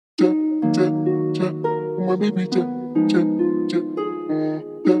my baby, check, check, check,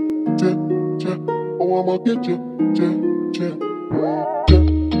 check, check, check. Oh, I'ma get you, check, check, check,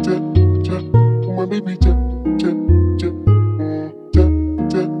 check, check. Oh, my baby, check, check, check, check,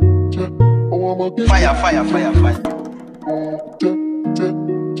 check, check. Oh, I'ma get fire, fire, fire, fire. check, check,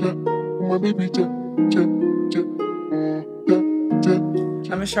 check. Oh, my baby, check, check, check, check, check.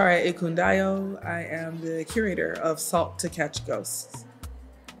 I'm Ashara Ekundayo. I am the curator of Salt to Catch Ghosts.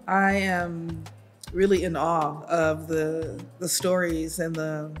 I am really in awe of the stories and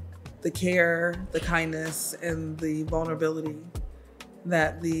the care, the kindness, and the vulnerability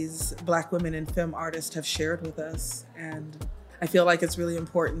that these Black women and femme artists have shared with us. And I feel like it's really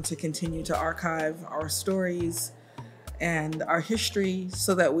important to continue to archive our stories and our history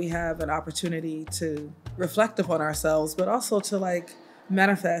so that we have an opportunity to reflect upon ourselves, but also to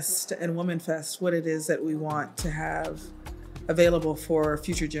manifest and womanfest what it is that we want to have available for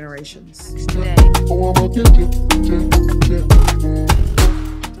future generations.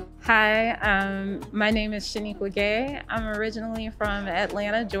 Hi, my name is Shaniqua Gay. I'm originally from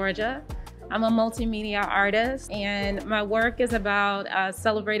Atlanta, Georgia. I'm a multimedia artist, and my work is about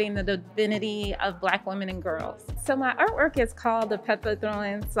celebrating the divinity of Black women and girls. So my artwork is called The Pepper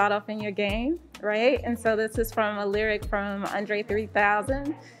Throwing Salt Off in Your Game, right? And so this is from a lyric from Andre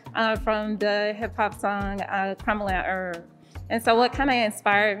 3000 from the hip hop song Crumbling Herb. And so what kind of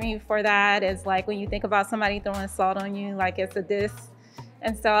inspired me for that is when you think about somebody throwing salt on you, it's a diss.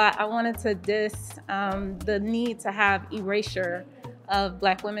 And so I wanted to diss the need to have erasure of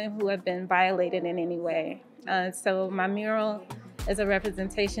Black women who have been violated in any way. So my mural is a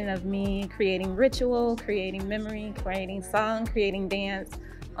representation of me creating ritual, creating memory, creating song, creating dance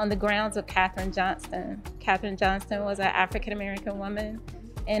on the grounds of Katherine Johnston. Katherine Johnston was an African-American woman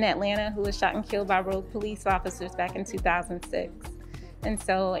in Atlanta who was shot and killed by rogue police officers back in 2006. And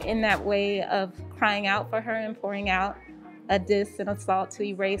so in that way of crying out for her and pouring out a diss and assault to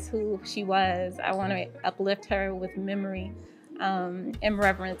erase who she was, I want to uplift her with memory and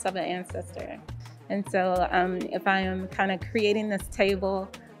reverence of an ancestor. And so if I am kind of creating this table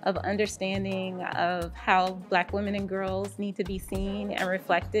of understanding of how Black women and girls need to be seen and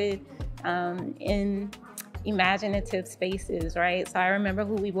reflected in imaginative spaces, right? So I remember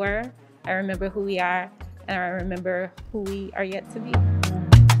who we were, I remember who we are, and I remember who we are yet to be.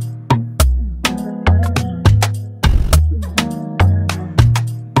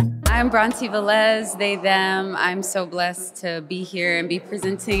 I'm Bronte Velez, they, them. I'm so blessed to be here and be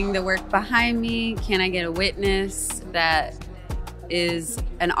presenting the work behind me. Can I Get a Witness? That is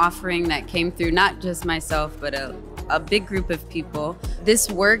an offering that came through not just myself, but a big group of people.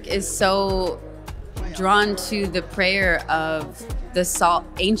 This work is so drawn to the prayer of the salt,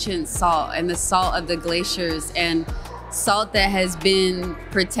 ancient salt, and the salt of the glaciers, and salt that has been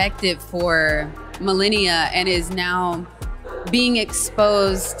protected for millennia and is now being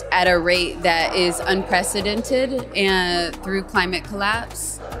exposed at a rate that is unprecedented and through climate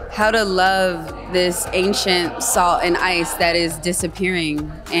collapse. How to love this ancient salt and ice that is disappearing,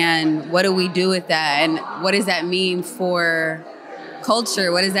 and what do we do with that, and what does that mean for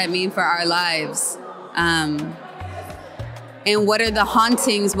culture? What does that mean for our lives? And what are the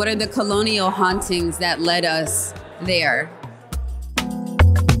hauntings, what are the colonial hauntings that led us there?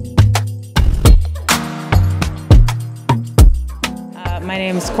 My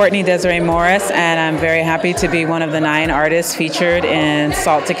name is Courtney Desiree Morris, and I'm very happy to be one of the 9 artists featured in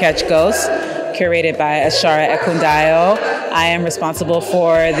Salt to Catch Ghosts, curated by Ashara Ekundayo. I am responsible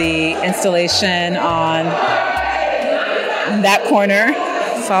for the installation on that corner.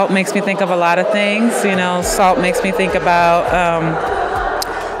 Salt makes me think of a lot of things. You know, salt makes me think about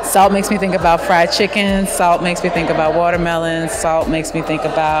fried chicken. Salt makes me think about watermelons. Salt makes me think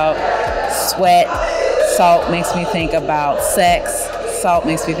about sweat. Salt makes me think about sex. Salt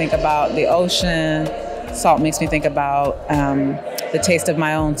makes me think about the ocean. Salt makes me think about the taste of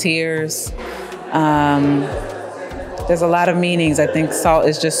my own tears. There's a lot of meanings. I think salt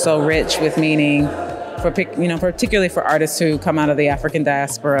is just so rich with meaning, particularly for artists who come out of the African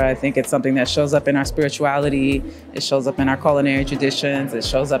diaspora. I think it's something that shows up in our spirituality. It shows up in our culinary traditions. It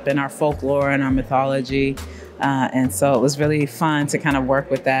shows up in our folklore and our mythology. And so it was really fun to kind of work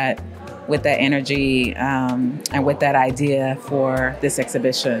with that energy and with that idea for this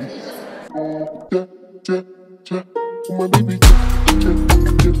exhibition.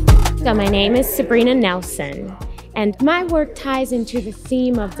 So my name is Sabrina Nelson, and my work ties into the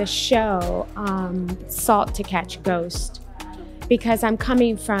theme of the show, Salt to Catch Ghost, because I'm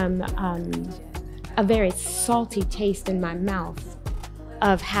coming from a very salty taste in my mouth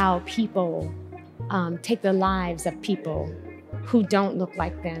of how people take the lives of people who don't look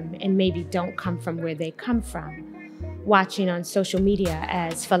like them and maybe don't come from where they come from. Watching on social media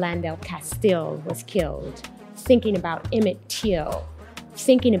as Philando Castile was killed, thinking about Emmett Till,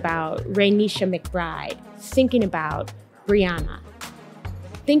 thinking about Raynisha McBride, thinking about Breonna,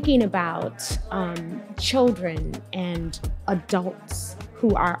 thinking about children and adults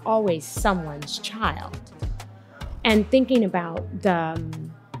who are always someone's child, and thinking about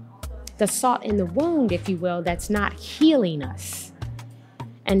the salt in the wound, if you will, that's not healing us.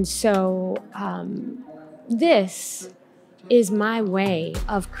 And so this is my way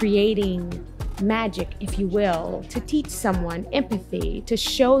of creating magic, if you will, to teach someone empathy, to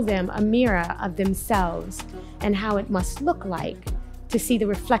show them a mirror of themselves and how it must look like to see the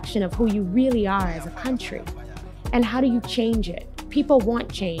reflection of who you really are as a country. And how do you change it? People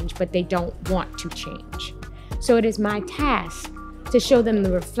want change, but they don't want to change. So it is my task to show them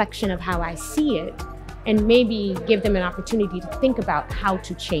the reflection of how I see it and maybe give them an opportunity to think about how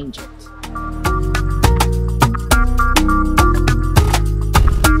to change it.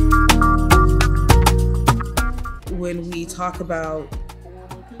 When we talk about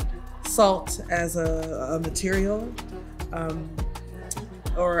salt as a material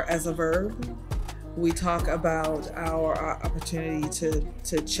or as a verb, we talk about our opportunity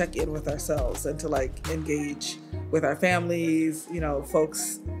to check in with ourselves and to like engage with our families, you know,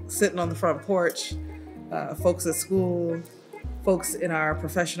 folks sitting on the front porch, folks at school, folks in our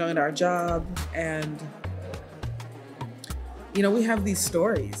professional, in our job. And, you know, we have these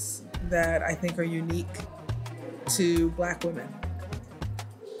stories that I think are unique to Black women.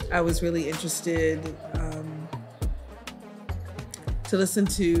 I was really interested to listen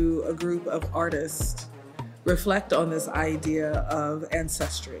to a group of artists reflect on this idea of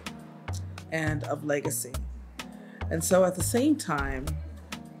ancestry and of legacy. And so at the same time,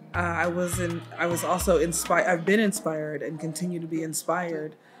 I was also inspired. I've been inspired and continue to be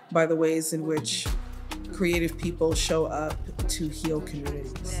inspired by the ways in which creative people show up to heal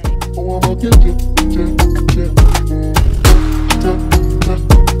communities. Oh, I'ma get you,